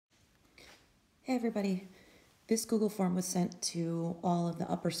Hey everybody, this Google form was sent to all of the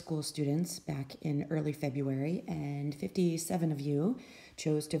upper school students back in early February, and 57 of you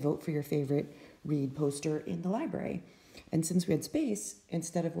chose to vote for your favorite read poster in the library. And since we had space,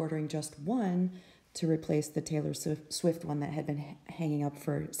 instead of ordering just one to replace the Taylor Swift one that had been hanging up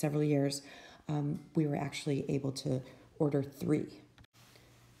for several years, we were actually able to order 3.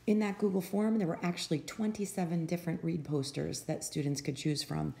 In that Google form, there were actually 27 different read posters that students could choose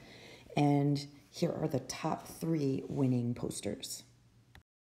from. And here are the top 3 winning posters.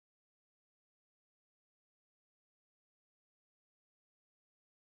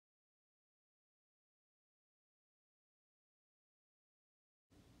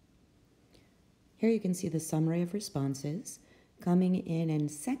 Here you can see the summary of responses. Coming in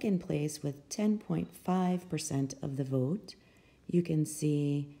second place with 10.5% of the vote, you can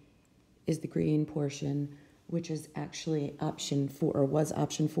see is the green portion, which is actually option 4, or was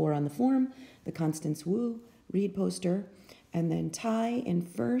option 4 on the form, the Constance Wu read poster. And then tie in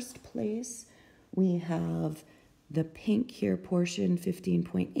first place, we have the pink here portion,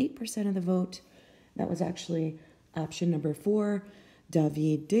 15.8% of the vote. That was actually option number 4,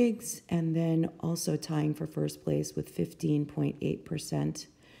 David Diggs. And then also tying for first place with 15.8%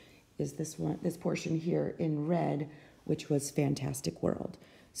 is this portion here in red, which was Fantastic World.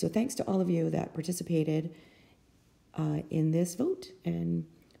 So thanks to all of you that participated in this vote, and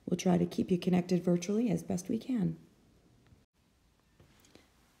we'll try to keep you connected virtually as best we can.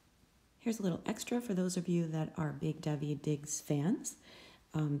 Here's a little extra for those of you that are big David Diggs fans.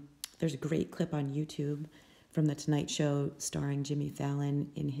 There's a great clip on YouTube from The Tonight Show starring Jimmy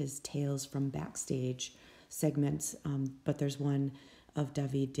Fallon in his Tales from Backstage segments, but there's one of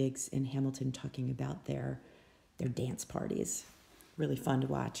David Diggs in Hamilton talking about their dance parties. Really fun to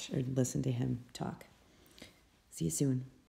watch or listen to him talk. See you soon.